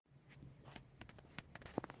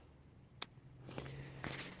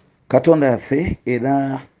Katonda yaffe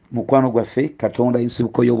era mukwano gwaffe Katonda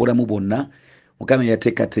ensibuko y'obulamu bwonna Mukama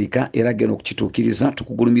yateekateeka era agenda okukituukiriza.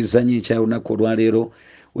 Tukugulumiza nnyo ekyolunaku olwaleero.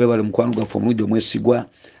 Weebale mukwano gwaffe omulungi omwesigwa.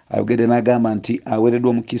 Ayogedde n'agamba nti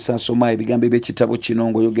aweereddwa omukisa asoma ebigambo by'ekitabo kino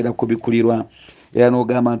ng'oyogera ku bikulirwa era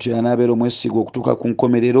n'ogamba nti anaabeera omwesigwa okutuuka ku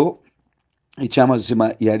nkomerero.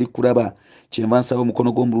 Ekyamazima yali kulaba. Kyenva nsaba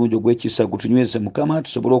omukono gw'omulungi ogw'ekisa gutunyweze Mukama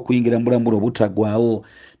tusobole okuyingira mu bulamu buno obutaggwaawo.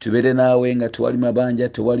 Tubeere naawe nga tewali mabanja,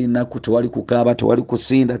 tewali nnaku, tewali kukaaba, tewali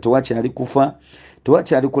kusinda, tewakyali kufa,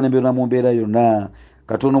 tewakyali kulemererwa mu mbeera yonna.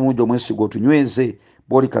 Katonda omulungi omwesigwa otunyweze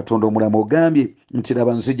bw'oli Katonda omulamu. Ogambye nti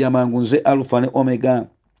laba nzija mangu, nze Alufa ne Omega,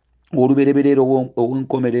 olubereberero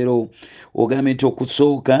ow'enkomerero. Ogambye nti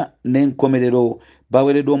okusooka n'enkomerero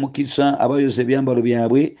baweereddwa omukisa abayoza ebyambalo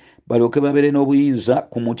byabwe balyoke babeere n'obuyinza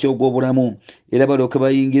ku muti ogw'obulamu era balyoke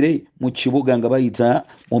bayingire mu kibuga nga bayita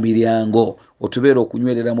mu miryango. Otubeere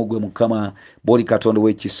okunywerera mu gwe Mukama bw'oli Katonda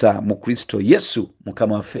w'ekisa mu Kristo Yesu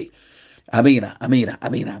Mukama waffe. Amiina, amiina,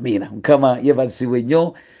 amiina, amiina. Mukama yeebazibwe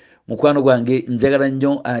nnyo. Mukwano gwange njagala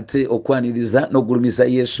nnyo ate okwaniriza n'okugulumiza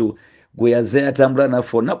Yesu gwe yaze atambula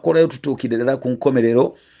naffe onakolayo tutuukirira ku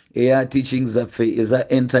nkomerero eya teaching zaffe eza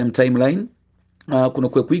end time timeline. Kuno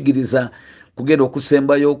kwe kuyigiriza kugenda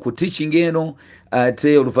okusembayo ku teaching eno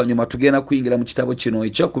ate oluvannyuma tugenda kuyingira mu kitabo kino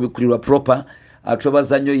ekyokubikulirwa proper.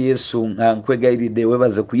 Twebaza nnyo Yesu, nkwegayiridde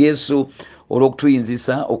weebaze ku Yesu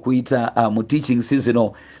olw'okutuyinzisa okuyita mu teaching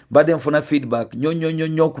season. Mbadde nfuna feedback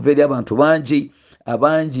nnyo okuva eri abantu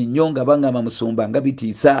abangi nnyo nga baŋŋamba Musumba nga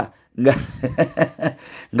bitiisa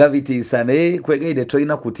nga bitiisa, naye kwegayiridde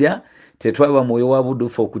tolina kutya. Tetwaba mwoyo wa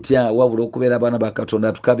buddufu okutya wabula okubeera abaana ba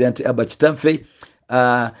Katonda tukabya nti Abba Kitaffe.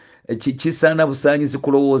 Kisaana busaanyizi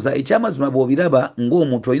kulowooza ekyamazima bw'obiraba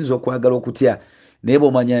ng'omuntu oyinza okwagala okutya naye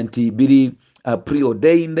bw'omanya nti biri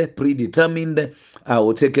preordained, predetermined.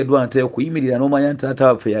 Oteekeddwa nti okuyimirira n'omanya nti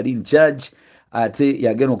Taata waffe yali in charge ate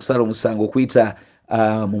yagenda okusala omusango okuyita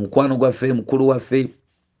mu mukwano gwaffe, mukulu waffe,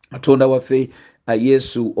 Katonda waffe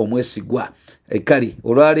Yesu omwesigwa. Kale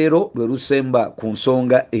olwaleero lwe lusemba ku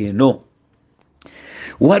nsonga eno.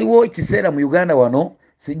 Waliwo ekiseera mu Uganda wano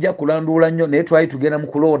sijja kulanduula nnyo naye twali tugenda mu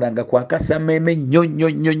kulonda nga kwakasammeeme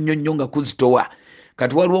nnyo nga kuzitowa.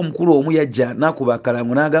 Kati waliwo omukulu omu yajja n'akuba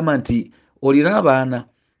akalango n'agamba nti olina abaana,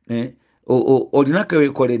 olina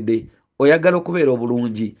keweekoledde, oyagala okubeera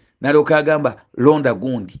obulungi. N'alyoka agamba londa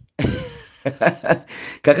gundi.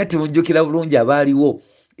 Kakati mujjukira bulungi abaaliwo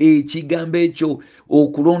ekigambo ekyo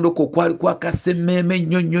okulondoko kwali kwakasemmeeme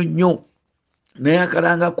nnyo naye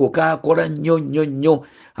akalangako kaakola nnyo.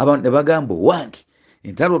 Abantu ne bagamba wange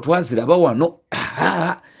entalo twaziraba wano,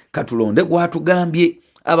 katulonde gwatugambye.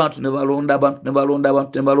 Abantu ne balonda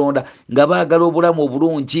nga baagala obulamu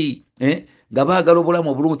obulungi, nga baagala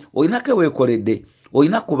obulamu obulungi. Olinako weekoledde,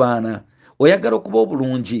 olina ku baana, oyagala okuba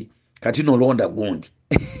obulungi, kati nolonda gundi.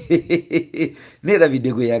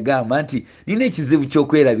 Neerabidde gwe yagamba nti nina ekizibu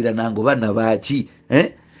ky'okwerabira nange baana baaki.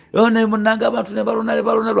 Nanga abantu ne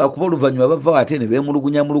balonda lwakuba oluvannyuma bava ate ne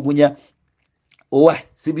beemulugunya. Owa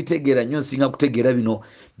sibitegeera nnyo, nsinga kutegeera bino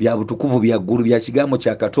bya butukuvu bya ggulu bya kigambo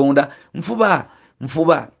kya Katonda. Nfuba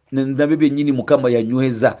nabyo byennyini Mukama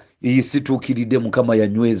yanyweza, situukiridde Mukama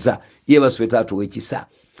yanyweza. Yeebaswe Taata w'ekisa.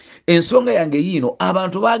 Ensonga yange yiino,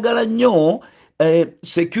 abantu baagala nnyo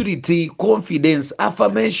security, confidence,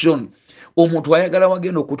 affirmation. Omuntu ayagala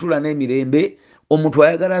wagenda okutula n'emirembe, omuntu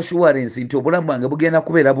ayagala assurance nti obulamu bwange bugenda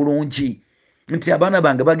kubeera bulungi, nti abaana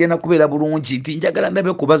bange bagenda kubeera bulungi, nti njagala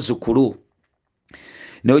ndabe ku bazzukulu.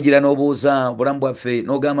 Naye ogira n'obuuza obulamu bwaffe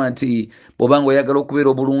n'ogamba nti bw'obanga oyagala okubeera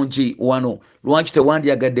obulungi wano, lwaki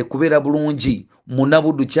tewandyagadde kubeera bulungi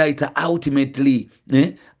munabuddu kyayita ultimately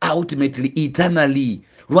eternally?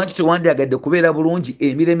 Lwaki tewandyagadde kubeera bulungi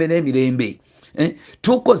emirembe n'emirembe?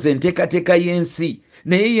 Tukoze enteekateeka y'ensi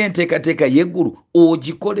naye y'enteekateeka y'eggulu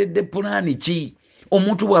ogikoledde pulaani ki?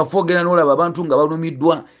 Omuntu bw'afoogera n'olaba abantu nga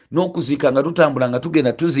balumiddwa n'okuziika nga tutambula nga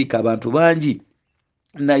tugenda tuziika abantu bangi,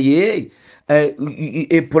 naye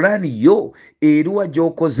epulaani yo eriwa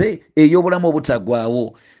gy'okoze ey'obulamu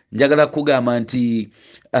obutaggwaawo. Njagala kugamba nti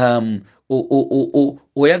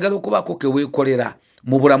oyagala okubaako ke weekolera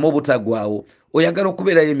mu bulamu obutaggwaawo, oyagala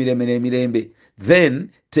okubeerayo emirembe n'emirembe, then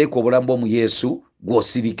teeka obulamu bwo mu Yesu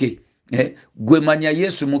gw'osirike. Gwe manya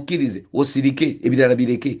Yesu mukkirize osirike, ebirala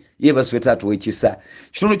bireke. Yeebaswe Taata w'ekisa.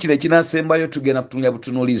 Kitundu kino ekinaasembayo tugenda kutunula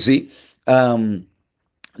butunuulizi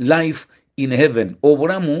life in heaven,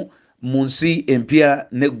 obulamu mu nsi empya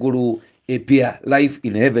n'eggulu epya. Life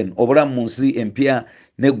in heaven, obulamu mu nsi empya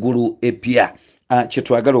n'eggulu epya. Kye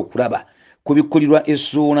twagala okulaba kubikulirwa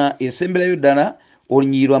essuula esemberayo ddala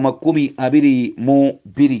olunyirwa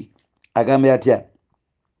 22. Agambe atya?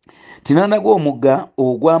 tinanago omugga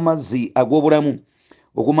ogw'amazzi ag'obulamu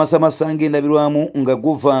okumasamasa ng'endabirwamu nga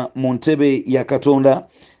guva mu ntebe ya Katonda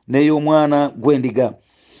n'ey'omwana gw'endiga.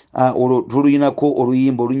 Olwo tuluyinako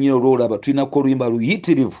oluyimba olunyira olwolaba tulinako oluyimba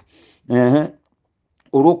luyitirivu.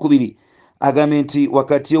 Olwokubiri agambye nti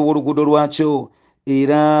wakati ow'oluguudo lwakyo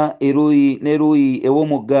era eruyi n'eruyi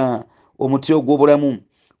ew'omugga omuti ogw'obulamu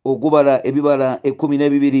ogubala ebibala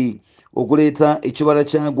 12 oguleeta ekibala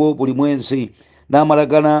kyagwo buli mwezi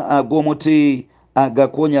n'amalagala ag'omuti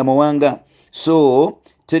agakonya amawanga. So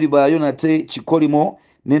teribaayo nate kikolimo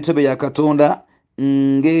n'entebe ya Katonda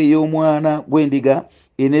ng'ey'omwana gw'endiga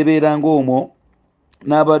eneebeeranga omwo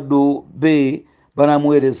n'abaddu be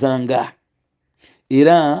banamuweerezanga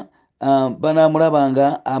era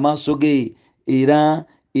banamulabanga amaaso ge era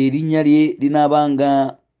erinnya lye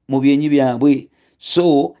linaabanga mu byenyi byabwe.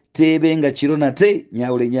 So tebenga kiro nate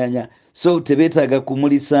nyawule nyanya. So tebeetaaga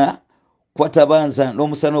kumulisa kwatabanza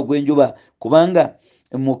n'omusana ogw'enjuba kubanga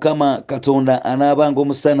Mukama Katonda anaabanga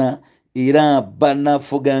omusana era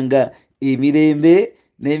banafuganga emirembe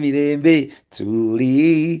n'emirembe.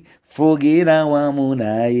 Tulifugira wamu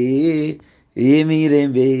naye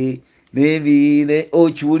emirembe n'ebire.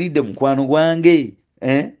 Okiwulidde mukwano gwange?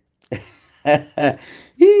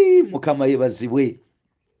 Mukama yebazibwe,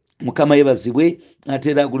 Mukama yebazibwe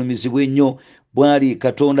ate era agulumizibwe nnyo. Bwali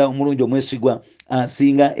Katonda omulungi omwesigwa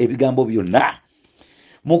asinga ebigambo byonna.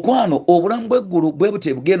 Mukwano obulamu bw'eggulu bwe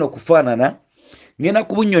bute bugenda okufaanana. Ngenda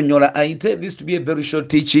kubunnyonnyola. I intend this to be a very short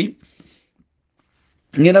teaching.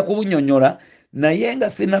 Ngenda kubunnyonnyola naye nga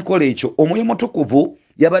sinnakola ekyo Omwoyo Mutukuvu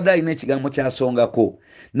yabadde alina ekigambo kyasongako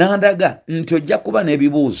n'andaga nti ojja kuba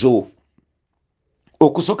n'ebibuuzo.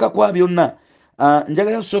 Okusooka kwa byonna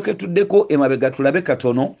njagala tusooke tuddeko emabega tulabe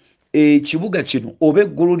katono ekibuga kino oba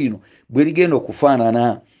eggulu lino bwe ligenda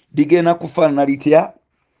okufaanana. Ligenda kufaanana litya?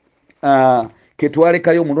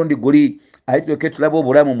 Ketwalekayo omulundi guli ate tulyoke tulabe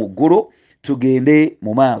obulamu mu ggulu tugende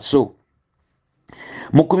mu maaso.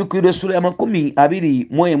 Mu Kubikwiro essula ya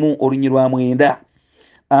 21 olunnyi lwa 9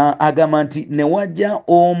 agamba nti ne wajja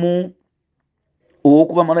omu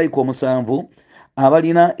ow'okuba malayika omusanvu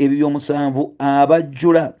abalina ebibyo omusanvu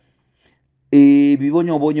abajjula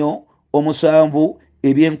ebibonyobonyo omusanvu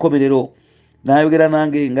eby'enkomerero. N'ayogera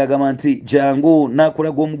nange ng'agamba nti jangu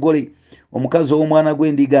naakulaga omugole omukazi ow'omwana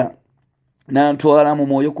gw'endiga n'antwala mu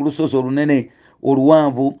mwoyo ku lusozi olunene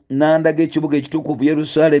oluwanvu n'andaga ekibuga ekitukuvu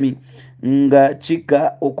Yerusaalemi nga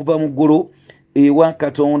kikka okuva mu ggulu ewa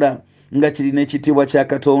Katonda nga kirina ekitiibwa kya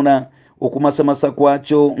Katonda okumasamasa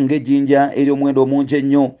kwakyo ng'ejjinja ery'omuwendo omungi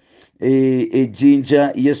ennyo,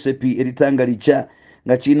 ejjinja yesepi eritanga likya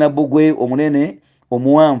nga kirina bbugwe omunene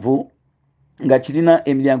omuwanvu nga kirina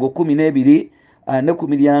emiryango 12 ne ku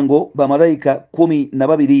miryango bamalayika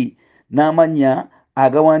 12 n'amannya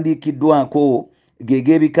agawandiikiddwako ge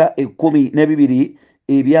g'ebika 12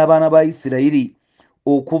 eby'abaana ba Isirayiri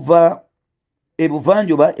okuva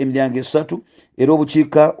ebuvanjuba emiryango 3 era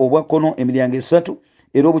obukiika obwa kkono emiryango 3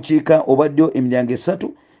 era obukiika obwa ddyo emiryango 3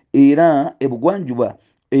 era ebugwanjuba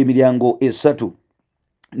emiryango 3.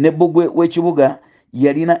 Ne bbugwe w'ekibuga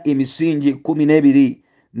yalina emisingi 12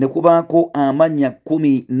 ne kubaako amannya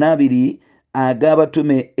 12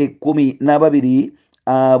 ag'abatume 12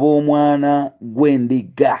 ab'omwana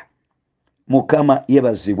gw'endiga. Mukama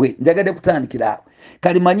yebazibwe. Njagadde kutandikira awo.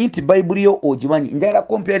 Kali manyi nti Bayibuli yo ogimanyi. Njagala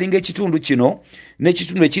comparing ekitundu kino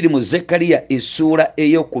n'ekitundu ekiri mu Zekkaliya essula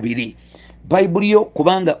ey'okubiri. Bayibuli yo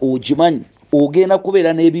kubanga ogimanyi ogenda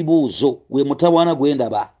kubeera n'ebibuuzo we mutawaana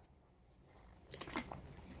gwendaba.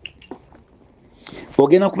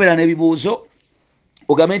 Ogenda kubeera n'ebibuuzo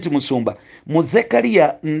ogambe nti musumba mu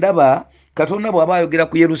Zekkaliya ndaba Katonda bw'aba ayogera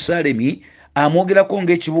ku Yerusaalemi amwogerako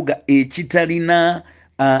ng'ekibuga ekitalina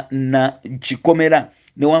na kikomera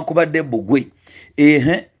newankubadde bbugwe.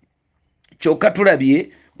 Kyokka tulabye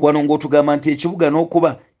wano ng'otugamba nti ekibuga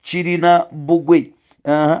n'okuba kirina bbugwe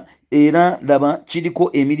era ndaba kiriko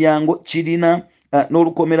emiryango kirina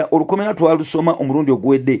n'olukomera. Olukomera twalusoma omulundi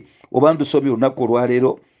oguwedde oba ndusomye olunaku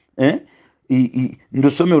olwaleero.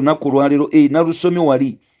 Ndusomye olunaku olwaleero nalusomye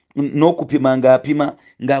wali n'okupima ng'apima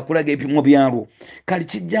ng'akulaga ebipimo byalwo. Kati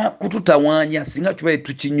kijja kututawaanya singa tubaye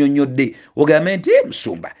tukinnyonnyodde ogambe nti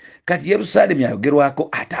musumba kati Yerusaalemi ayogerwako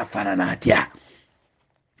ate afaanana atya?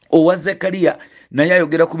 Owa Zekkaliya naye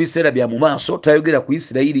ayogera ku biseera bya mu maaso, tayogera ku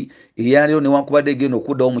Isirayiri eyaleero newankubadde egenda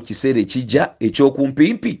okuddawo mu kiseera ekijja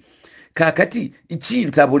eky'okumpimpi. Kaakati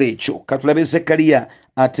kintabula ekyo. Katulabe Zekkaliya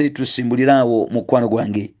ate tusimbuliraawo mukwano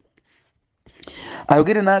gwange.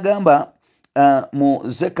 Ayogere n'agamba mu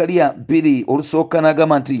Zekkaliya 2 olusooka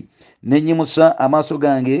n'agamba nti nenyimusa amaaso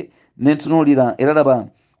gange nentunuulira era laba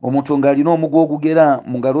omuntu ng'alina omugu ogugera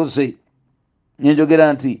mu ngalo ze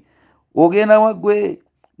nyenjogera nti ogenda waggwe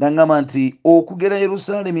nangamba nti okugera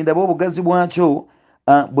Yerusaalemi ndaba obugazi bwakyo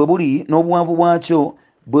bwe buli n'obuwanvu bwakyo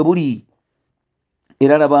bwe buli,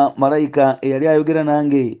 era laba malayika eyali ayogera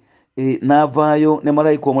nange n'avaayo, ne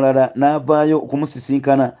malayika omulala n'avaayo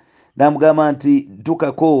okumusisinkana n'amugamba nti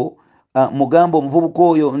tukako mugamba omuvubuka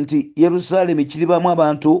oyo nti Yerusaalemi kiribamu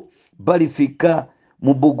abantu balifikka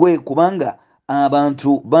mu bbugwe, kubanga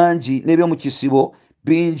abantu bangi n'ebyomu kisibo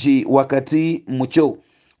bingi wakati mu kyo,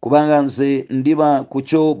 kubanga nze ndiba ku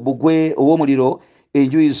kyo bbugwe ow'omuliro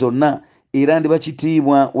enjuyi zonna, era ndiba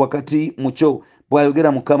kitiibwa wakati mu kyo,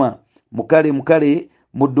 bw'ayogera Mukama. Mukale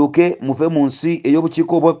mudduke muve mu nsi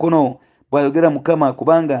ey'obukiiko obwa kkono, bw'ayogera Mukama,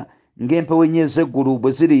 kubanga ng'empewo ennya ez'eggulu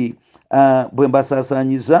bwe ziri bwe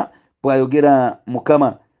mbasaasaanyiza, bw'ayogera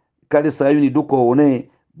Mukama. Kale Sayuni dduka owone,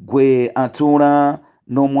 gwe atuula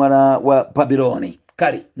n'omuwala wa Babilooni.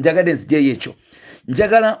 Kale njagadde nzijeeyo ekyo,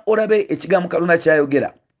 njagala olabe ekigambo Katonda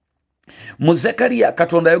kyayogera mu Zakariya.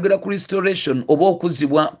 Katonda ayogera ku restoration oba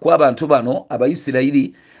okuzibwa kw'abantu bano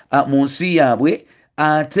Abayisirayiri mu nsi yaabwe,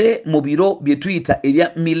 ate mu biro bye tuyita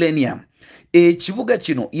ebya millennium. Ekibuga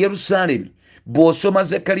kino Yerusaalemi bw'osoma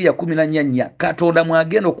Zakariya 14 Katonda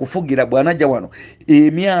mwagenda okufugira bw'anajja wano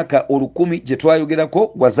emyaka 1000 gye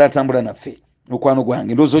twayogerako wazaatambula naffe. Mukwano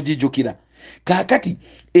gwange ndowooza ogijjukira. Kaakati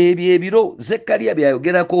ebyo ebiro Zakariya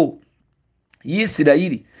byayogerako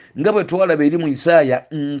Isirayiri nga bwe twalaba eri mu Isaaya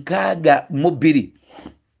 62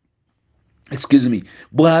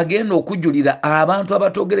 bw'agenda okujulira abantu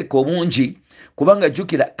abatogereka obungi, kubanga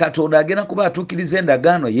jjukira Katonda agenda kuba atuukiriza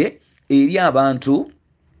endagaano ye eri abantu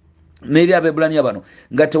n'eri Abaebbulaniya bano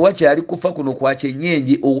nga tewakyali kufa kuno kwa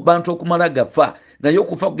kyenyenje abantu okumala gafa, naye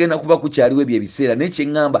okufa kugenda kuba kukyaliwo ebyo ebiseera.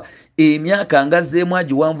 Nekyeŋŋamba emyaka ngazeemu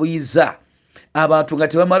agiwanvuyiza abantu nga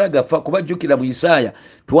tebamala gafa, kuba jjukira mu Isaaya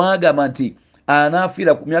twagamba nti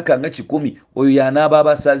anaafiira ku myaka nga 10 oyo y'anaaba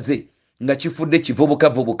abasaze nga kifudde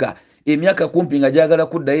kivubukavubuka, emyaka kumpi nga gyagala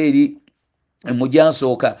kuddayo eri mu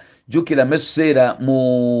gyasooka. Jjukira Mesuseera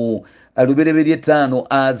mu Lubereberye 5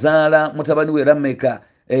 azaala mutabani we Lameka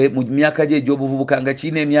mu myaka gye egy'obuvubuka nga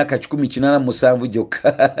kirina emyaka 187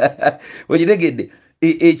 gyokka. Okitegedde?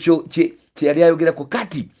 Ekyo kye yali ayogerako.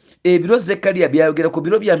 Kati ebiro Zakariya byayogerako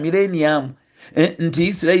biro bya millennium, nti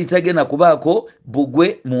Isirayiri tagenda kubaako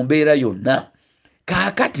bbugwe mu mbeera yonna.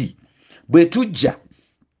 Kaakati bwe tujja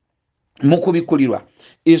mu kubikkulirwa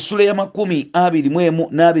essula ya 21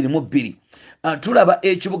 n' 22 tulaba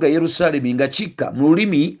ekibuga Yerusaalemi nga kikka mu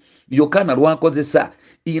lulimi Yokaana lwakozesa.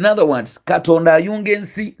 In other words, Katonda ayunga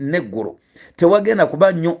ensi n'eggulu, tewagenda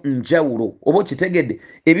kuba nnyo njawulo. Oba okitegedde?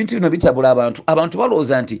 Ebintu bino bitabula abantu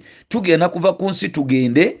balowooza nti tugenda kuva ku nsi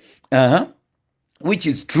tugende which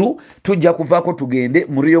is true, tujja kuvaako tugende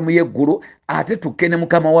mu riyomu y'eggulu ate tukkene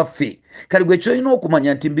Mukama waffe. Kale gwe kyolina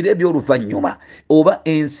okumanya nti mbiro eby'oluvannyuma oba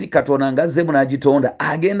ensi Katonda ngazzeemu n'agitonda,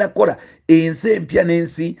 agenda kukola ensi empya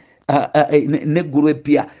n'ensi n'eggulu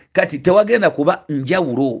epya. Kati tewagenda kuba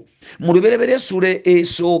njawulo. Mu Lubereberye essula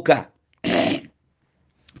esooka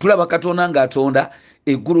tulaba Katonda ng'atonda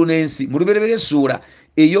eggulu n'ensi. Mu Lubereberye essula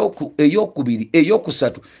eyokubiri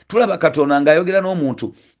eyokusatu tulaba Katonda ng'ayogera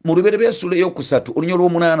n'omuntu. Mu Lubereberye essula eyokusatu olunya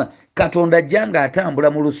olw'omunaana Katonda ajja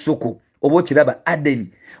ng'atambula mu lusuku oba okiraba Adeni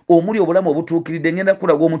omuli obulamu obutuukiridde. Ngenda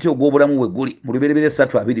kulaga omuti ogw'obulamu we guli mu Lubereberye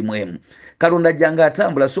 3:21. Katonda ajja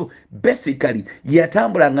ng'atambula. So basically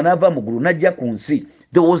yatambulanga n'ava mu ggulu n'ajja ku nsi.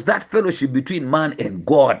 There was that fellowship between man and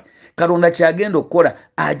God. Katonda kyagenda okukola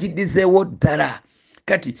agiddizeewo ddala.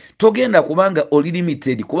 Kati togenda kubanga oli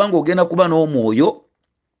limited, kubanga ogenda kuba n'omwoyo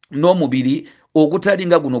n'omubiri ogutali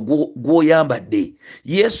nga guno gw'oyambadde.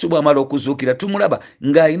 Yesu bw'amala okuzuukira tumulaba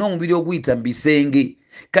ng'alina omubiri oguyita mu bisenge.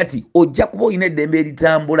 Kati ojja kuba olina eddembe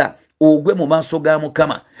eritambula ogwe mu maaso ga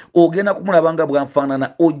Mukama. Ogenda kumulaba nga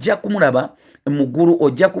bw'afaanana, ojja kumulaba mu ggulu,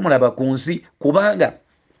 ojja kumulaba ku nsi, kubanga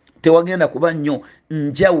tewagenda kuba nnyo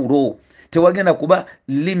njawulo, tewagenda kuba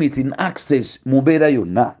limiting access mu mbeera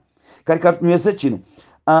yonna. Kali katunywese kino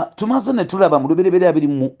tumaze ne tulaba mu Lubereberye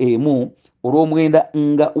 21 olw'omwenda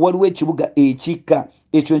nga waliwo ekibuga ekikka.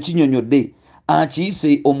 Ekyo nkinyonyodde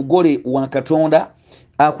akiyise omugole wa Katonda.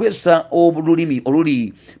 Akwesa olulimi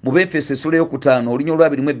oluli mu Befeso essula ey'okutaano olunya olwa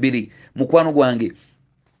 22 mukwano gwange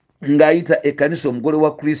ng'ayita ekkanisa omugole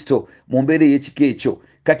wa Kristo mu mbeera ey'ekika ekyo.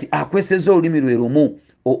 Kati akweseza olulimi lwe lumu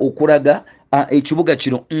okulaga ekibuga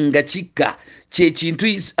kino nga kikka. Kyekintu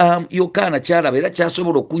Yokaana kyalaba era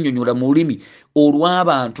kyasobola okunnyonnyola mu lulimi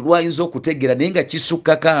olw'abantu lwayinza okutegeera naye nga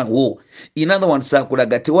kisukkako awo. In other words,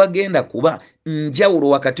 akulaga tewagenda kuba njawulo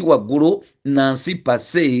wakati waggulu na nsi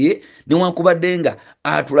pase, newankubadde nga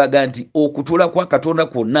atulaga nti okutuula kwa Katonda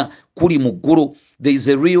kwonna kuli mu ggulu. There is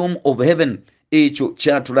a realm of heaven ekyo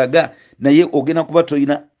kyatulaga naye ogenda kuba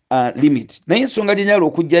toyina limit. Naye ensonga gyenyala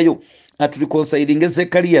okujjayo tulikonsayiringa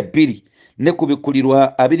Zekaliya 2 ne ku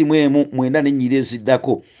bikulirwa 21 n'ennyiri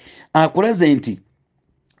eziddako akulaze nti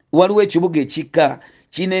waliwo ekibuga ekikka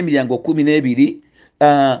kirina emiryango 12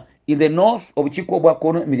 in the north obukiiko obwa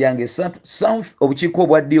kkono emiryango 3, south obukiiko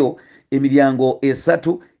obwa ddyo emiryango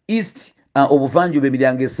 3, east obuvanjuba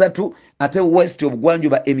emiryango 3 ate west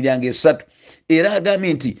obugwanjuba emiryango 3 era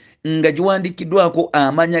agambye nti nga giwandikiddwako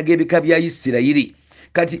amanya g'ebika bya Isirayiri.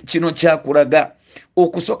 Kati kino kyakulaga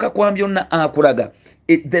okusoka kwa byonna akulaga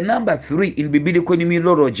the number 3 in biblical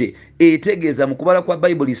numerology etegeeza mu kubala kwa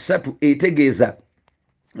Bible 3 etegeeza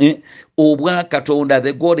obwa Katonda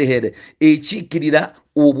the Godhead ekiikirira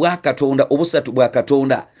obwa Katonda obusatu bwa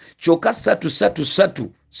Katonda kyokka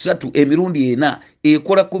 3 emirundi 4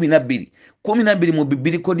 ekola 12 mu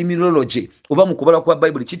biblical numerology oba mu kubala kwa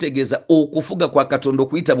Bible kitegeeza okufuga kwa Katonda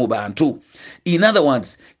okuyita mu bantu. In other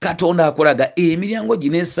words Katonda akolaga emiryango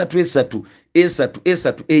gino esatu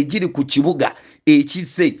egiri ku kibuga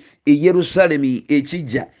ekise Yerusalemu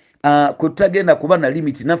ekijja kutagenda kuba na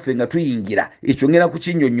limit naffe nga tuyingira ekyo ngera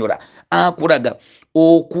kukinyonnyola akulaga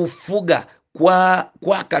okufuga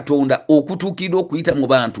kwa Katonda okutuukirira okuyita mu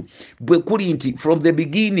bantu bwe kuli nti from the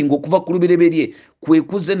beginning okuva ku lubereberye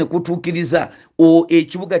kwekuze ne kutuukiriza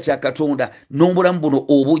ekibuga kya Katonda n'obulamu buno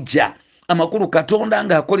obujja amakulu Katonda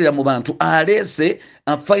ng'akolera mu bantu aleese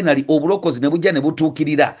finally obulokozi ne bujja ne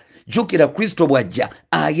butuukirira. Jjukira Kristo bw'ajja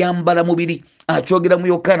ayambala mubiri akyogera mu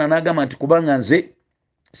Yokaana n'agamba nti kubanga nze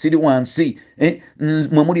siri wansi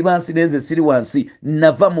mwe muli bansi neze siri wansi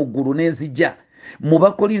nava mu ggulu n'enzija. Mu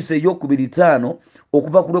Bakolinso 2:5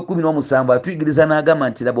 okuva ku 17 atuyigiriza n'agamba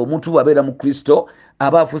nti laba omuntu bw'abeera mu Kristo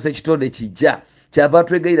aba afuuse ekitonde kijja kyava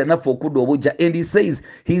atwegayira naffe okudda obujja. And he says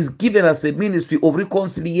he's given us a ministry of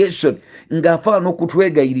reconciliation ng'afaana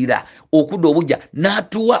okutwegayirira okudda obujja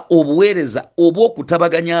n'atuwa obuweereza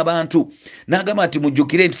obw'okutabaganya abantu n'agamba nti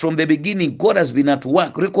mujjukire nti from the beginning God has been at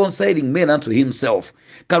work reconciling men unto himself.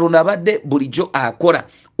 Katonda abadde bulijjo akola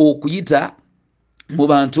okuyita mu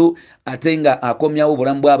bantu ate nga akomyawo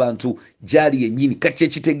obulamu bw'abantu gyali yennyini. Kati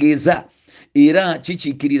ekitegeeza era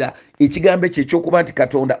kikiikirira ekigambo ekyo ekyokuba nti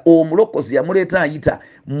Katonda omulokozi yamuleeta ayita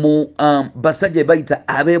mu basajja bayita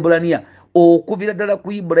Abeebulaniya okuvira ddala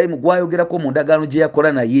ku Ibulayimu gwayogerako mu ndagaano gye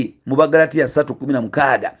yakola naye mu Bagalatiya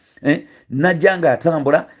 3:16 najja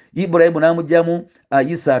ng'atambula Ibulayimu n'amugjamu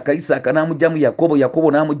Isaaka n'amugjamu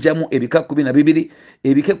Yakobo n'amugjamu ebika 12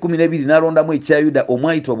 ebika 12 n'alondamu ekya Yuda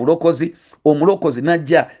omwayita obulokozi. Omulokozi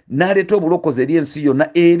najja n'aleeta obulokozi eri ensi yonna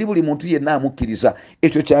eri buli muntu yenna amukkiriza.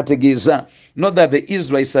 Ekyo kyategeeza not that the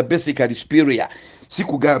Israelites are basically superior, si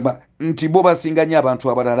kugamba nti bo basinganya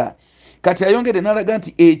abantu abalala. Kati ayongere n'alaga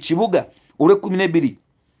nti ekibuga olw'e12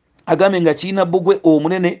 agambe nga kirina bbugwe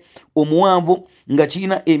omunene omuwanvu nga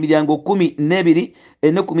kirina emiryango 12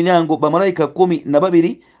 ne ku miryango bamalayika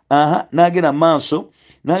 12 n'agenda maaso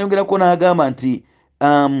n'ayongerako n'agamba nti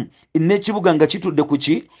n'ekibuga nga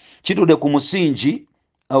kitudde ku musingi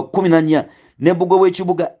 14 ne bbugwe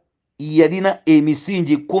w'ekibuga yalina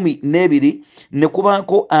emisingi 12 ne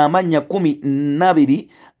kubaako amannya 12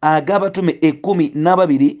 ag'abatume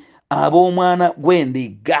 12 ab'omwana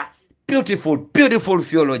gw'endiga. Beautiful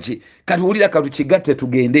theology. Kati wulira katukigatte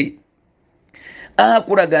tugende.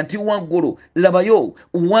 Akulaga nti waggulu labayo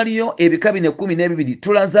waliyo ebika 12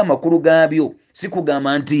 tulaze amakulu gaabyo. Si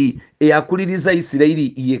kugamba nti eyakuliriza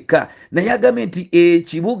Isirayiri yekka naye agambye nti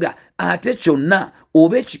ekibuga ate kyonna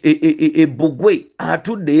oba ebbugwe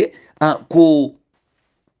atudde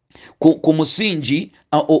ku musingi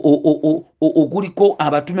oguliko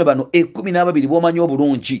abatume bano 12 b'omanyi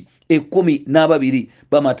obulungi 12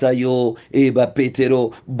 bamatayo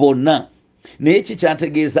bapetero bonna. Naye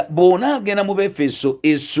kikyategeeza bona agenda mu Befeso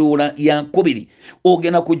essuula ya 2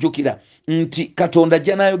 ogenda kujjukira nti Katonda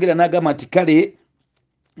ajja n'ayogera n'agamba nti kale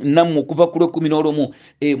nammwe okuva ku 11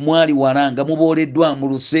 mwali walanga mubooleddwa mu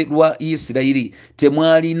luse lwa Isirayiri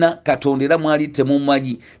temwalina Katonda era mwali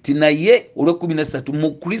temumanyi ti naye olw'13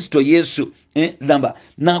 mu Kristo Yesu lamba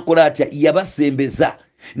n'akola atya yabasembeza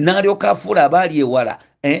n'alyoka afuula abaali ewala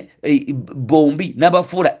bombi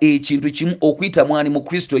n'abafuula ekintu kimu okuyita mwali mu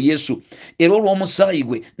Kristo Yesu era olw'omusaayi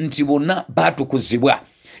gwe nti bonna baatukuzibwa.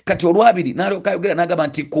 Kati olwabiri n'alyoka ayogera n'agamba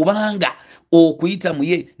nti kubanga okuyita mu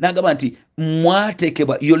ye n'agamba nti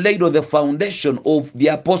mwateekebwa you laid on the foundation of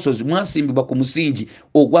the apostles mwasimbibwa ku musingi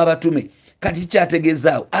ogw'abatume. Kati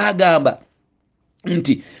kyategeezaawo agamba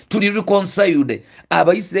nti tuli reconciled.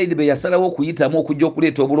 Abayisirayiri be yasalawo okuyitamu okujja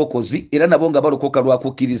okuleeta obulokozi era nabo nga balokoka lwa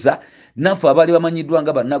kukkiriza. Naffe abaali bamanyiddwa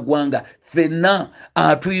nga bannagwanga ffenna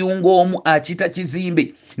atuyunga omu akiyita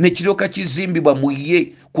kizimbe ne kiryoka kizimbibwa mu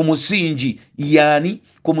ye ku musingi yaani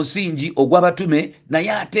ku musingi ogw'abatume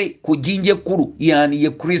naye ate ku jjinja ekkulu yaani ye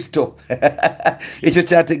Kristo. Ekyo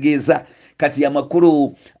kyategeeza kati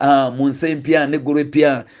amakulu mu nsi empya n'eggulu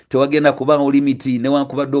eppya tewagenda kubaawo limiti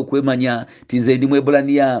newankubadde okwemanya ti nze ndi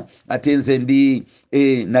Mwebulaniya ate nze ndi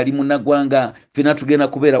nali munnagwanga ffenna tugenda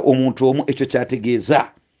kubeera omuntu omu. Ekyo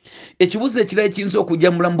kyategeeza ekibuzo ekirala ekiyinza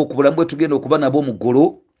okujja mulamu ku bulamu bwe tugenda okuba nabo mu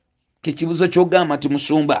ggulu kekibuzo kyogamba nti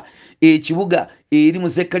musumba ekibuga eri mu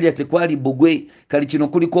Zekkaliya tekwali bbugwe kali kino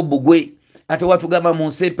kuliko bbugwe ate watugamba mu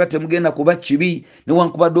nsi empya temugenda kuba kibi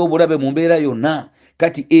newankubadde obulabe mu mbeera yonna.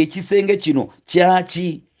 Kati ekisenge kino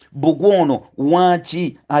kyaki? Bbugwe ono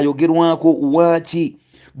waaki ayogerwako? Waaki?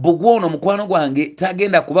 Bbugwe ono mukwano gwange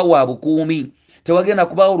tagenda kuba wa bukuumi, tewagenda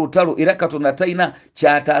kubawo olutalo era Katonda talina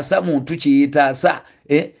kyataasa muntu kyeyetaasa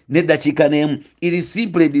n'eddakiika n'emu. Iri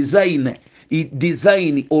simple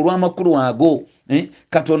design olw'amakulu ago.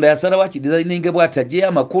 Katonda yasalawo akidizayininge bw'ati aggyeyo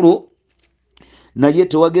amakulu naye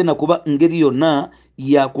tewagenda kuba ngeri yonna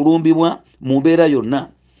yakulumbibwa mu mbeera yonna.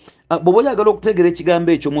 Bw'oba oyagala okutegeera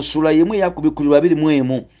ekigambo ekyo mu ssula y'emu eyakubikulirwa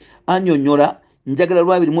 21 annyonnyola njagala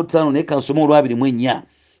 25 naye kansoma 24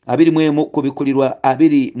 21 kubikulirwa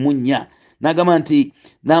 24 n'agamba nti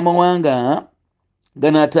n'amawanga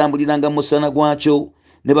ganaatambuliranga mu musana gwakyo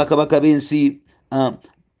ne bakabaka b'ensi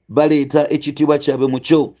baleeta ekitiibwa kyabwe mu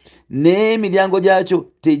kyo n'emiryango gyakyo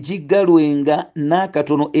tegiggalwenga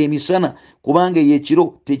n'akatono emisana kubanga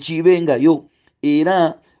ey'ekiro tekiibengayo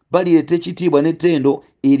era balireeta ekitiibwa n'ettendo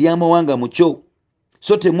eri amawanga mu kyo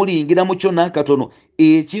so temuliyingira mu kyo n'akatono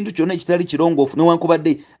ekintu kyonna ekitali kirongoofu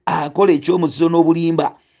newankubadde akola ekyomuzizo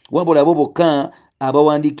n'obulimba wabula abo bokka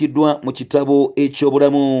abawandiikiddwa mu kitabo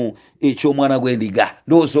eky'obulamu eky'omwana gw'endiga.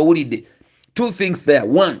 Ndowooza owulidde. Two things there.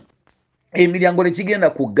 One, emiryango tekigenda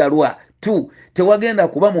kuggalwa. Two, tewagenda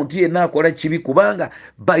kuba muntu yenna akola kibi kubanga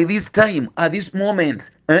by this time at this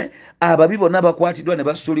moment ababi bonna bakwatiddwa ne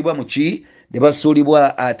basuulibwa mu ki? Ne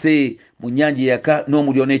basuulibwa ate mu nnyanja eyaka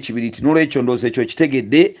n'omuliro n'ekibiriti. N'olwekyo ndowooza ekyo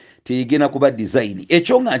kitegedde tegenda kuba design.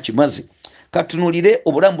 Ekyo nga nkimaze katunulire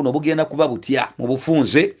obulamu buno bugenda kuba butya mu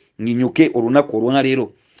bufunze nginyuke olunaku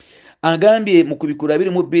olwaleero. Agambye mu kubikula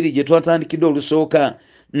 22 gye twatandikidde olusooka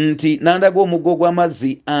nti nandaga omuggo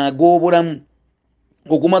gw'amazzi ag'obulamu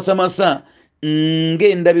ogumasamasa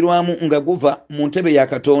ng'endabirwamu nga guva mu ntebe ya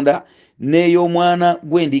Katonda n'ey'omwana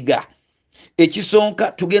gw'endiga.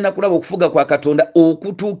 Ekisonka tugenda kulaba okufuga kwa Katonda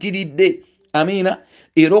okutuukiridde. Amiina.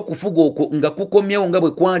 Era okufuga okwo nga kukomyewo nga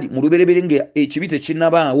bwe kwali mu lubereberye nga ekibi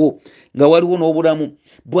tekinnabaawo nga waliwo n'obulamu.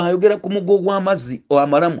 Bw'ayogera ku muggo gw'amazzi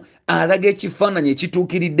amalamu alaga ekifaananyi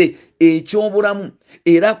ekituukiridde eky'obulamu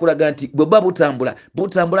era akulaga nti bwe buba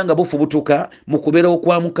butambula nga bufubutuka mu kubeerawo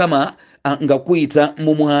kwa Mukama nga kuyita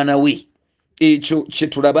mu mwana we. Ekyo kye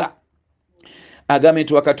tulaba. Agambye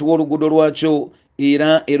nti wakati w'oluguudo lwakyo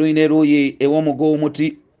era eruyi n'eruyi ew'omuggo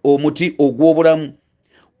omuti ogw'obulamu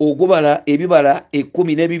ogubala ebibala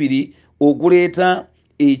 12 oguleeta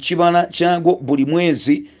ekibala kyagwo buli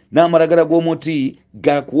mwezi n'amalagala g'omuti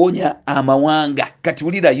gakuwonya amawanga. Kati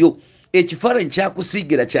wulirayo ekifaananyi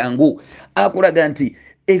kyakusiigira kyangu akulaga nti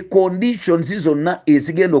conditions zonna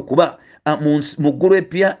ezigenda okuba mu ggulu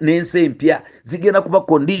eppya n'ensi empya zigenda kuba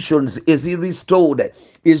conditions restored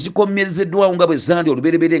ezikomyezeddwawo nga bwe zandi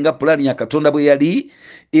olubereberye nga pulaani ya Katonda bwe yali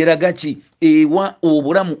eraga ki ewa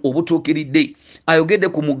obulamu obutuukiridde. Ayogedde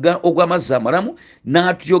ku mugga ogw'amazzi amalamu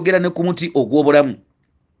n'atuyogera ne ku muti ogw'obulamu.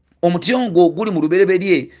 Omuti ogwo guli mu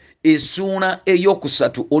lubereberye essuula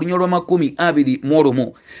ey'okusatu olunya lwa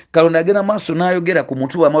 21. Katonda agenda maaso n'ayogera ku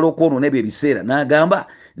muti wamala okwonoona ebyo ebiseera n'agamba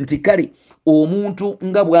nti kale omuntu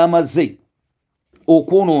nga bw'amaze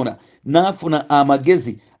okwonoona n'afuna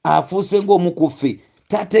amagezi afuuse ng'omu ku ffe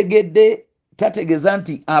tategeeza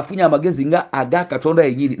nti afunye amagezi nga aga Katonda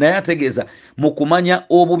yennyini naye ategeeza mu kumanya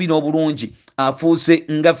obubi n'obulungi afuuse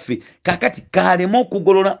nga ffe. Kakati kalema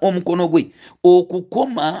okugolola omukono gwe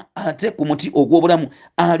okukoma ate ku muti ogw'obulamu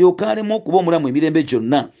alyoka alema okuba omulamu emirembe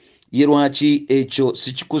gyonna. Ye lwaki ekyo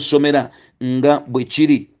sikikusomera nga bwe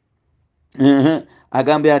kiri.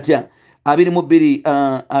 Agambe atya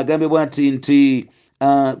 22 agambe bw'ati nti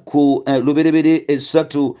ku lubereberye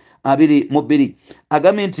 3:22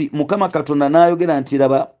 agambe nti Mukama Katonda n'ayogera nti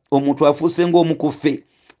laba omuntu afuuse ng'omu ku ffe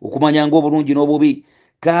okumanya ng'obulungi n'obubi.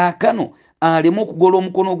 Kaakano aleme okugola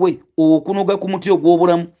omukono gwe okunoga ku muti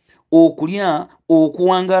ogw'obulamu okulya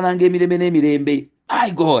okuwangaala ng'emirembe n'emirembe.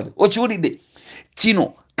 My God, okiwulidde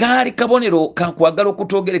kino? kaali kabonero kakwagala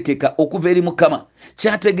okutogerekeka okuva eri Mukama.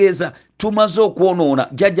 Kyategeeza tumaze okwonoona,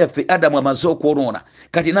 jjajjaffe Adamu amaze okwonoona,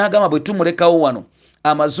 kati n'agamba bwe tumulekawo wano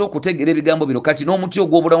amaze okutegeera ebigambo bino, kati n'omuti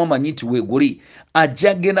ogw'obulamu amanyi nti weeguli,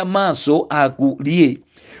 ajja genda maaso agulye.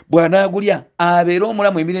 Bw'anaagulya abeere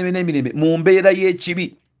omulamu emirembe n'emirembe mu mbeera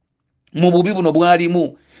y'ekibi, mu bubi buno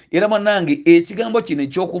bwalimu. Era bannange, ekigambo kino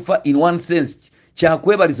ekyokufa in one sense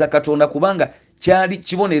kyakwebaliza Katonda, kubanga kyali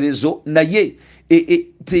kibonerezo, naye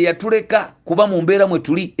teyatuleka kuba mu mbeera mwe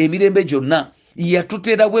tuli emirembe gyonna.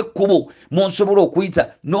 Yatuterawo ekkubo mw'osobola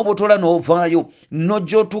okuyita n'obutola n'ovaayo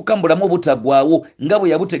n'ojja otuuka mu bulamu obutaggwaawo nga bwe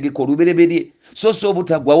yabutegeka olubereberye, so si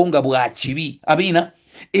obutaggwaawo nga bwa kibi. Amiina.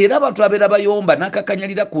 Era abantu abeera bayomba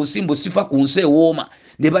n'akakanyalira ku nsimbu sifa ku nsi ewooma,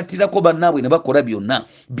 ne battirako bannaabwe ne bakola byonna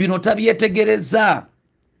bino. Tabyetegereza.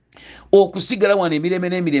 Okusigala wano emirembe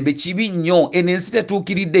n'emirembe kibi nnyo. Eno ensi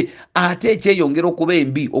tetuukiridde, ate ekyeyongera okuba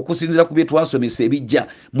embi okusinziira ku bye twasomesa ebijja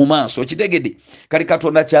mu maaso. Okitegedde? Kali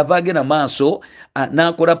Katonda kyava agenda maaso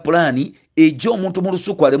n'akola pulaani ejja omuntu mu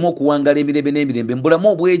lusuku aleme okuwangala emirembe n'emirembe mu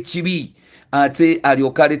bulamu obw'ekibi, ate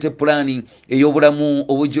alyoka alete pulaani ey'obulamu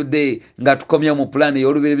obujjudde nga tukomya mu pulaani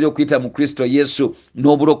ey'olubereberye okuyita mu Kristo Yesu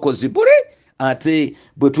n'obulokozi bule. Ate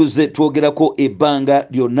bwe tuzze twogerako ebbanga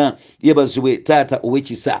lyonna, yebazibwe Taata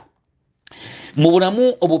ow'ekisa. Mu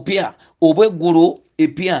bulamu obupya obw'eggulu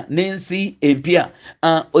epya n'ensi empya,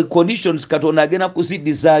 conditions Katonda agenda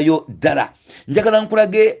kuziddizaayo ddala. Njagala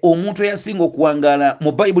nkulage omuntu eyasinga okuwangaala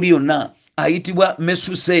mu Bayibuli yonna, ayitibwa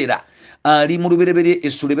Mesuseera. Ali mu lubereberye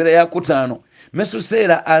Essuulebera ya 5.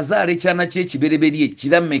 Mesuseera azaala ekyana ky'ekibereberye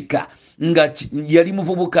Kirameka nga yali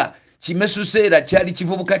muvubuka. Mesuseera kyali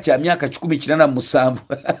kivubuka kya myaka 187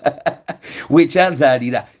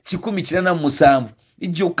 wekyazaalira 187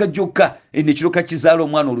 jjokka ne kiroka kizaala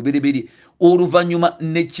omwana olubereberye. Oluvannyuma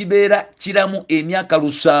ne kibeera kiramu emyaka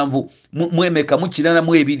 7 mu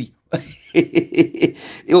 82.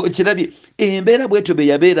 Kirabye embeera bwetyo be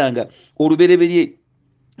yabeeranga olubereberye.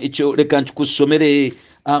 Ekyo leka nkikusomere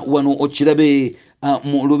wano okirabe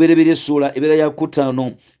mu lubereberye Essuula ebeera ya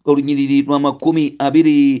 5 olunyiriri lwa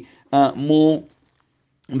 20 mu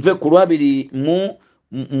nve ku 2 mu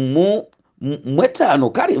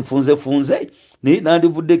 5. Kale nfunze naye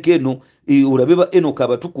nandivuddeko eno olabe ba Enoka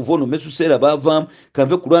abatukuvu ono Mesuseera baavaamu.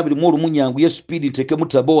 Kanve ku 2 mu olumunyangu ye speedi ntekemu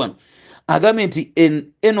tabo wano. Agambye nti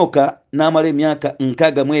Enoka n'amala emyaka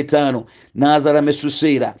 65 n'azaala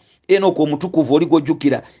Mesuseera. Enoka omutukuvu oli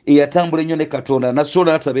gw'ojjukira eyatambula ennyo ne Katonda naso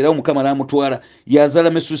n'atabeerawo Mukama n'amutwala, yazaala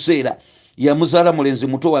Mesuseera. Yamuzaala mulenzi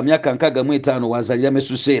muto wa myaka 65 wazaalira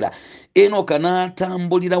Mesuseera. Enoka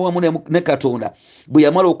n'atambulira wamu ne Katonda. Bwe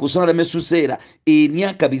yamala okuzaala Mesuseera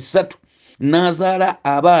emyaka 3 n'azaala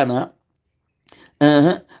abaana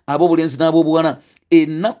ab'obulenzi n'ab'obuwala.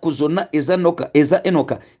 Ennaku zonna eza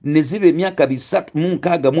Enoka ne ziba emyaka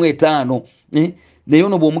 365. Naye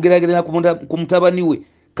ono bw'omugeraageranya ku mutabani we,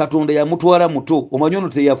 Katonda yamutwala muto. Omanyi ono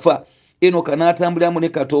teyafa. Enoka n'atambuliramu ne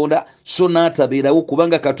Katonda so n'atabeerawo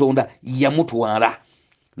kubanga Katonda yamutwala.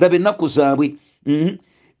 Laba ennaku zaabwe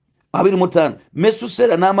 25.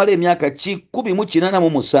 Mesuseera n'amala emyaka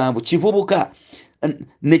 187 kivubuka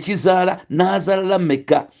ne kizaala n'azaala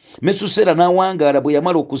Lameka. Mesuseera n'awangaala bwe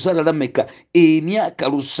yamala okuzaala Lameka emyaka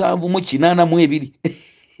 782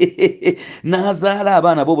 n'azaala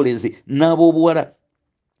abaana b'obulenzi n'ab'obuwala.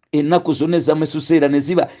 Ennaku zonna eza Mesuseera ne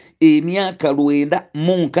ziba emyaka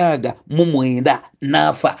 969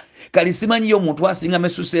 n'afa. Kali simanyiyo omuntu asinga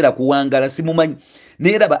Mesuseera kuwangaala, simumanyi.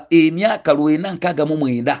 Naye raba emyaka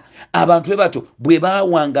 969 abantu be bato bwe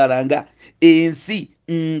baawangaalanga ensi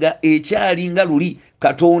nga ekyali nga luli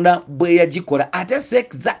Katonda bwe yagikola. Ate si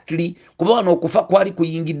exactly kuba wano okufa kwali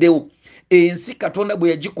kuyingiddewo. Ensi Katonda bwe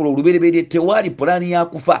yagikola olubereberye tewaali pulaani ya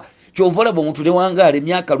kufa. Kyova olaba omuntu newangaala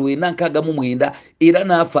emyaka 969 era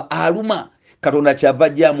n'afa aluma. Katonda kyava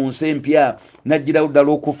ajja mu nsi empya n'agirawo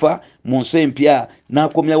ddala okufa mu nsi empya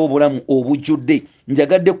n'akomyawo obulamu obujjudde.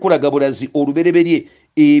 Njagadde kulaga bulazi olubereberye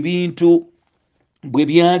ebintu bwe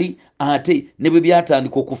byali ate ne bwe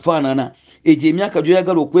byatandika okufaanana. Egyo emyaka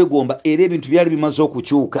gy'oyagala okwegomba era ebintu byali bimaze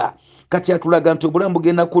okukyuka. Kakyatulaga nti obulamu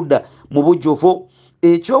bugenda kudda mu bujjovu.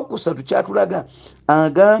 Ekyokusatu kyatulaga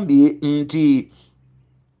agambye nti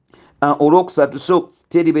olwokusatu so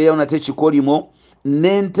teribeeyawo nate kikolimo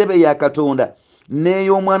n'entebe ya Katonda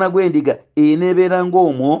n'ey'omwana gw'endiga eneebeera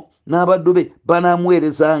ng'omwo n'abaddu be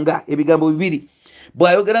banaamuweerezanga. Ebigambo 2.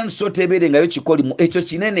 Bw'ayogera nti so tebeerengayo kikolimo, ekyo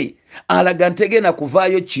kinene. Alaga ntegenda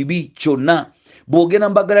kuvaayo kibi kyonna. Bw'ogenda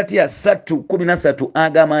mu Bagalatiya 3:13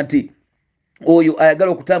 agamba nti oyo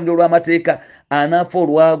ayagala okutambula olw'amateeka anaafa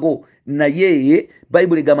olwago, naye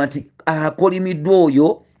Bayibuli egamba nti akolimiddwa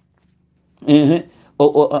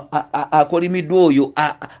akolimiddwa oyo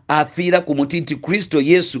afiira ku muti nti Kristo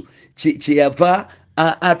Yesu kyeyava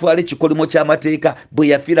atwala ekikolimo ky'amateeka bwe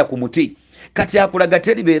yafiira ku muti. Kati akulaga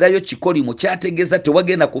teribeerayo kikolimo, kyategeeza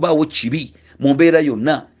tewagenda kubaawo kibi mu mbeera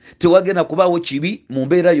yonna, tewagenda kubaawo kibi mu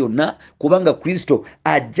mbeera yonna, kubanga Kristo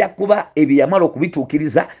ajja kuba ebyo yamala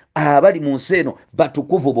okubituukiriza abali mu nsi eno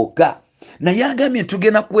batukuvu bokka. Naye agambye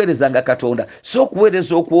tugenda kuweerezanga Katonda, so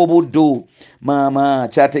okuweereza okw'obuddu maama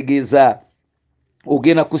kyategeeza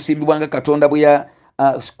ogenda kusimbibwanga Katonda bwe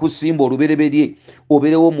kusimba olubereberye,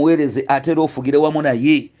 oberewo omuweereze ate era ofugire wamu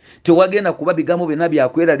naye. Tewagenda kuba bigambo byonna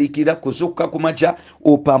byakweraliikirira kuzukka ku makya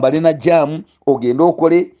opambale na jaamu ogende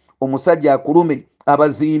okole omusajja akulume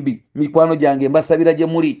abazimbi mikwano gyange mbasabira gye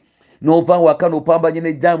muli, n'ova waka n'opambanye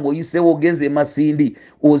ne jaamu oyiseewo ogenze Masindi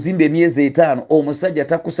ozimba emyezi 5 omusajja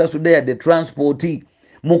takusasudde yadde transport,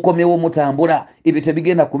 mukomewo mutambula. Ebyo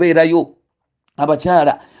tebigenda kubeerayo.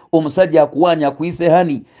 Abakyala omusajja akuwanya akuyise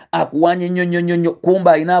hani akuwanya ennyo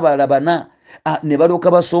kumba alina abalala bana ne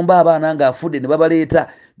balyoka basomba abaana ng'afudde ne babaleeta,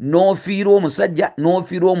 n'ofiirwa omusajja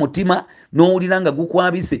n'ofiirwa omutima n'owulira nga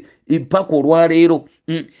gukwabise paka olwaleero.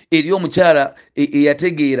 Eri omukyala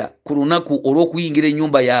eyategeera ku lunaku olw'okuyingira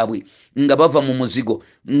ennyumba yaabwe nga bava mu muzigo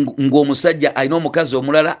ng'omusajja alina omukazi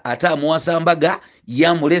omulala ate amuwasa mbaga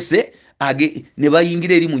yamulese ne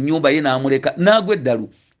bayingira eri mu nnyumba ye n'amuleka nagwe eddalu.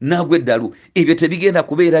 Ebyo tebigenda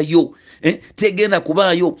kubeerayo, tegenda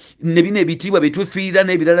kubaayo. Ne bino ebitiibwa byetufiirira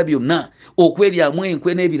n'ebirala byonna, okweryamu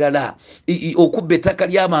enkwe n'ebirala, okubba ettaka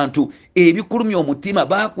ly'abantu, ebikulumya omutima,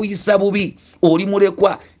 baakuyisa bubi, oli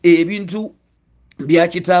mulekwa, ebintu bya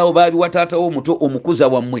kitaawo baabiwa taatawo omuto omukuza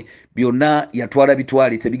wammwe, byonna yatwala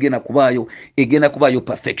bitwale, tebigenda kubaayo. Egenda kubaayo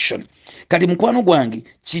perfection. Kati mukwano gwange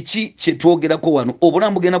kiki kyetwogerako wano?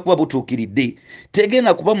 Obulamu bugenda kuba butuukiridde.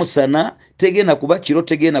 Tegenda kuba musana, tegenda kuba kiro,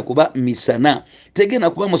 tegenda kuba misana, tegenda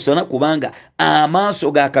kuba musana kubanga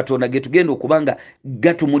amaaso ga Katonda ge tugenda okubanga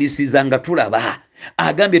gatumulisiza nga tulaba.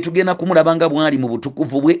 Agambye tugenda kumulabanga bwali mu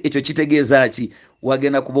butukuvu bwe. Ekyo kitegeeza ki?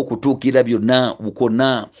 Wagenda kuba okutuukira byonna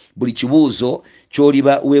bukonna. Buli kibuuzo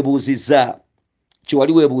ky'oliba weebuuzizza,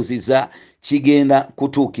 kyewali weebuuzizza kigenda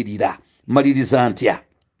kutuukirira. Maliriza ntya?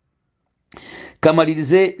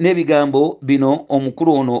 Kamalirize n'ebigambo bino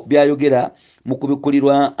omukulu ono byayogera mu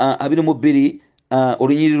kubikulirwa 22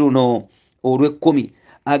 olunyiri luno olw'ekkumi.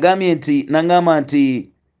 Agambye nti nangamba nti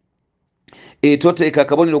toteeka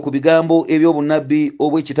akabonero ku bigambo eby'obunnabbi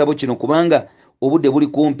obw'ekitabo kino kubanga obudde buli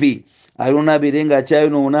kumpi. Ayonoona abeere nga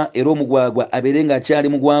akyayonoona, era omugwagwa abeere nga akyali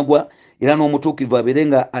mugwagwa, era n'omutuukirivu abeere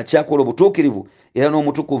nga akyakola obutuukirivu, era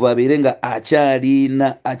n'omutukuvu abeere nga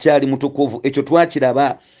akyali mutukuvu. Ekyo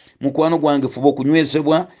twakiraba. Mukwano gwange fuba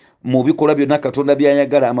okunywezebwa mu bikolwa byonna Katonda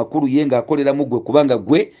byayagala, amakulu ye ng'akolera mu ggwe, kubanga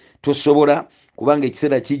ggwe tosobola, kubanga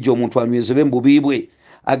ekiseera kijja omuntu anywezebwe mu bubi bwe.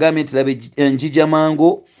 Agambye nti laba njija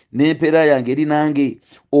mangu n'empeera yange eri nange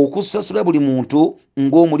okusasula buli muntu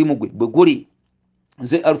ng'omulimu gwe bwe guli.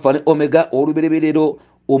 Nze Alpha ne Omega, olubereberero,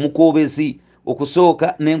 omukoobezi,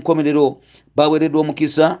 okusooka n'enkomerero. Baweereddwa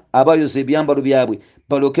omukisa abayoza ebyambalo byabwe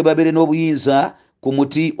balyoke babeere n'obuyinza ku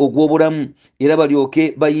muti ogw'obulamu, era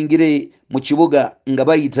balyoke bayingire mu kibuga nga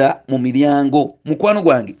bayita mu miryango. Mukwano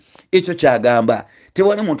gwange ekyo kyagamba.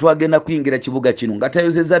 Tewali muntu agenda kuyingira kibuga kino nga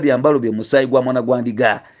tayozeza byambalo bye musaayi gwa mwana gwa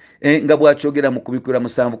ndiga. Nga bwakyogera mu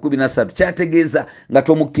 7:13 kyategeeza nga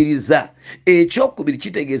tomukkiriza. Ekyokubiri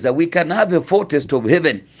kitegeeza we can have a foretaste of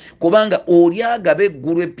heaven, kubanga oli agaba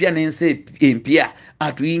eggulu eppya n'ensi empya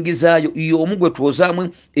atuyingizaayo y'omu gwe twozaamu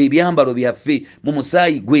ebyambalo byaffe mu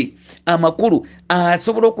musaayi gwe. Amakulu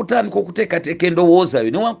asobola okutandika okuteekateeka endowooza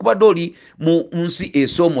yo newankubadde oli mu nsi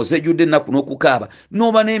esoomoza ejjudde ennaku n'okukaaba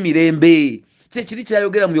n'oba n'emirembe. Kiri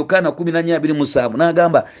kyayogera mu Yokaana 14:27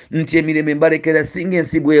 n'agamba nti emirembe mbalekera singa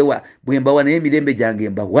ensi bwewa bwe mbawa naye emirembe gyange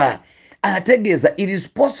mbawa. Ategeeza it is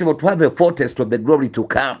possible to have a foretaste of the glory to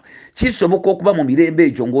come. Kisoboka okuba mu mirembe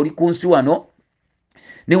egyo ng'oli ku nsi wano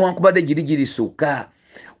newankubadde girisukka,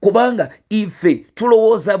 kubanga ife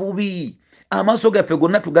tulowooza bubi. Amaaso gaffe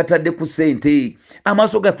gonna tugatadde ku ssente,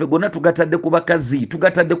 amaaso gaffe gonna tugatadde ku bakazi,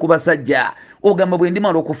 tugatadde ku basajja. Ogamba bwe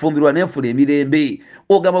ndimala okufumbirwa n'enfula emirembe,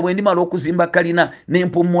 ogamba bwe ndimala okuzimba kalina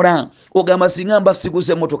n'empummula, ogamba singa mba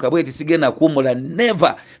siguze emmotoka bweti sigenda kuwummula.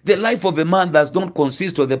 Never. The life of a man does not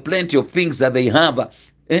consist of the plenty of things that they have.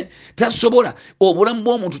 Tasobola. Obulamu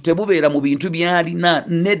bw'omuntu tebubeera mu bintu by'alina,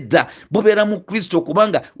 nedda bubeera mu Kristo,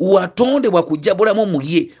 kubanga watondebwa kujja bulamu mu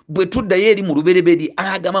ye. Bwe tuddayo eri mu lubereberi,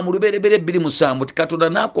 agamba mu lubereberi 2:7 ti Katonda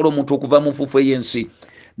n'akola omuntu okuva mu nfuufu ey'ensi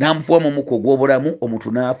n'amufuuwa mu muko ogw'obulamu,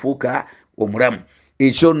 omuntu n'afuuka omulamu.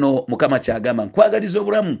 Ekyo nno Mukama kyagamba, nkwagaliza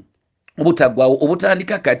obulamu obutaggwaawo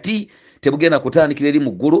obutandika kati tebugenda kutandikira eri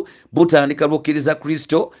mu ggulu, butandika lw'okkiriza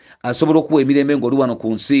Kristo asobola okuwa emirembe ng'oli wano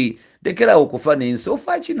ku nsi. Lekerawo okufa n'ensi.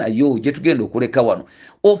 Ofa ki nayo gye tugenda okuleka wano?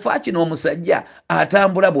 Ofa ki n'omusajja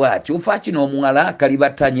atambula bw'ati? Ofa ki n'omuwala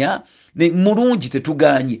kalibatanya mulungi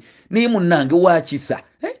tetuganye naye munnange wakisa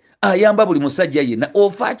ayamba buli musajja yenna?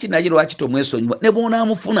 Ofa ki naye lwaki tomwesonyiwa? ne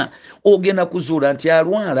bw'onaamufuna ogenda kuzuula nti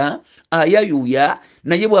alwala ayayuuya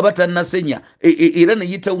naye bw'aba tannasenya era ne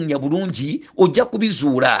yitawunya bulungi, ojja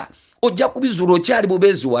kubizuula okyali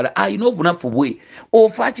bubeeziwala, ayina obunafu bwe.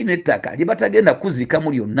 Ofa ki n'ettaka lye batagenda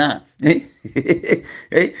kuziikamu lyonna?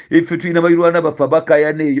 Iffe tulina bayirwana baffe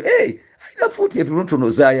abakayana eyo ayina fuuti entonotono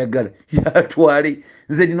z'ayagala yatwale.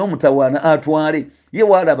 Nze nina omutawaana atwale, ye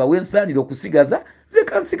waalaba wensaanira okusigaza ze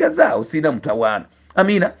kansigazaawo, sirina mutawaana.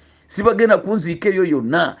 Amiina, sibagenda kunziika eyo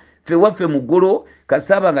yonna. Ffe waffe mu ggulu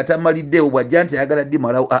kasitaba nga tamaliddeewo bw'ajja nti ayagala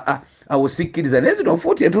ddimalawo, awo sikkiriza. Naye zino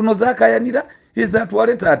fuuti entono zakayanira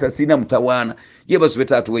ezatwale taata, sirina mutawaana. Yeebazibwe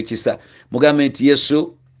taata w'ekisa. Mugambe nti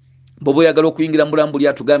Yesu bw'oba oyagala okuyingira mu bulamu buli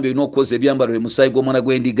atugambye olina okwoza ebyambalo emusaayi gw'omwana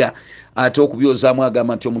gw'endiga, ate okubyozaamu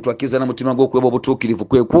agamba nti omuntu akkiriza n'omutima gw'okweba obutuukirivu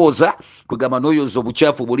kwe kwoza, kwegamba n'oyoza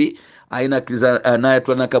obukyafu buli, ayina akkiriza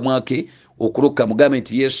n'ayatula n'akamwa ke okulukka. Mugambe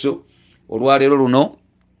nti Yesu olwaleero luno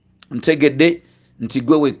ntegedde nti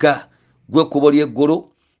gwe wekka, gwe kkubo ly'eggulu,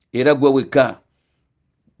 era gwe wekka,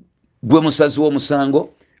 gwe musazi w'omusango,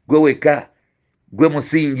 gwe wekka, gwe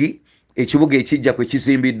musingi ekibuga ekijja kwe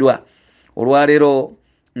kizimbiddwa. Olwaleero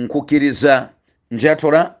nkukkiriza,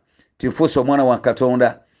 njatola tinfuuse omwana wa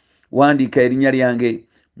Katonda. Wandiika erinnya lyange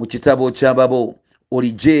mu kitabo ky'ababo,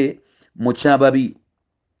 olijje mu ky'ababi.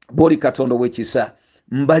 Bw'oli Katonda w'ekisa,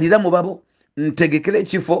 mbalira mu babo, ntegekera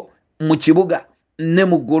ekifo mu kibuga ne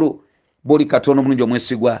mu ggulu. Bw'oli Katonda omulungi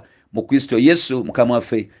omwesigwa mu Kristo Yesu Mukama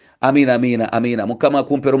waffe. Amiina, amiina, amiina. Mukama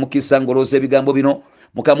akumpera omukisa ng'olowooza ebigambo bino.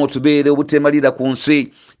 Mukama otubeere obutemalira ku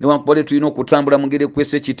nsi, newankubadde tulina okutambula mu ngeri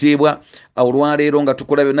ekwesa ekitiibwa. Olwaleero nga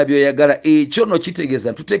tukola byonna byoyagala, ekyo no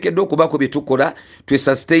kitegeeza tuteekeddwa okubaako bye tukola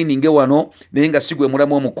twesustaininge wano, naye nga si gwe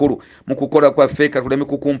mulamu omukulu. Mu kukola kwaffe katuleme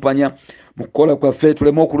kukumpanya, mu kukola kwaffe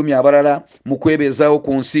tuleme okulumya abalala, mu kwebeezaawo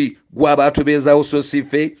ku nsi gwaba atubeezaawo so si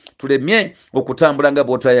ffe. Tulemye okutambula nga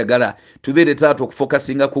bw'otayagala. Tubeere taata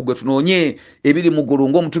okufokasinga ku gwe, tunoonye ebiri mu ggulu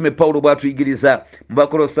ng'omutume Pawulo bw'atuyigiriza mu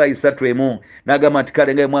Bakolosaayi 3:1 n'agamba nti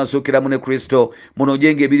kale nga mwansookeramu ne Kristo,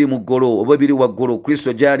 munoonyenga ebiri mu ggulu oba ebiri waggulu,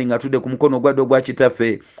 Kristo gy'ali ng'atudde ku mukono ogwadde ogwa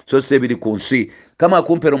kitaffe, so si ebiri ku nsi. Kama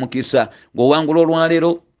akumpera omukisa ng'owangula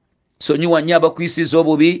olwaleero. Sonyiwa nnyo abakuyisiza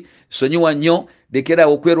obubi, sonyiwa nnyo,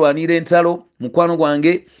 lekeraawo okwerwanira entalo mukwano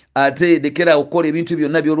gwange, ate lekeraawo okukola ebintu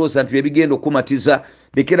byonna by'olowooza nti bye bigenda okumatiza.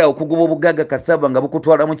 Lekeraawo okugoba obugagga kasaba nga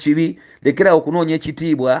bukutwala mu kibi. Lekeraawo okunoonya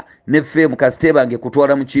ekitiibwa neffe mu kasite bange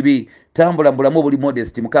kutwala mu kibi. Tambula mbulamu obuli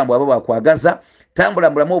modest, Mukama aba bakwagaza. Tambula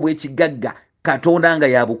mbulamu obw'ekigagga Katonda nga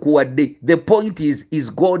yabukuwadde. The point is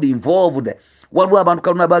God involved. Waliwo abantu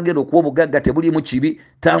kaluna bagenda okuwa obugagga tebuli mu kibi,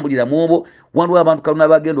 tambulira mu obwo. Waliwo abantu kaluna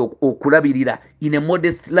bagenda okulabirira in a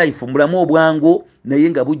modest life, mbulamu obwangu naye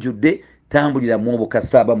nga bujjudde, tambulira mu obwo.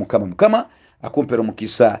 Kasaba Mukama. Mukama akumpera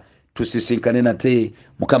omukisa, tusisinkane nate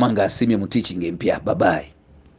Mukama ng'asiimye mu teaching empya. Bye bye.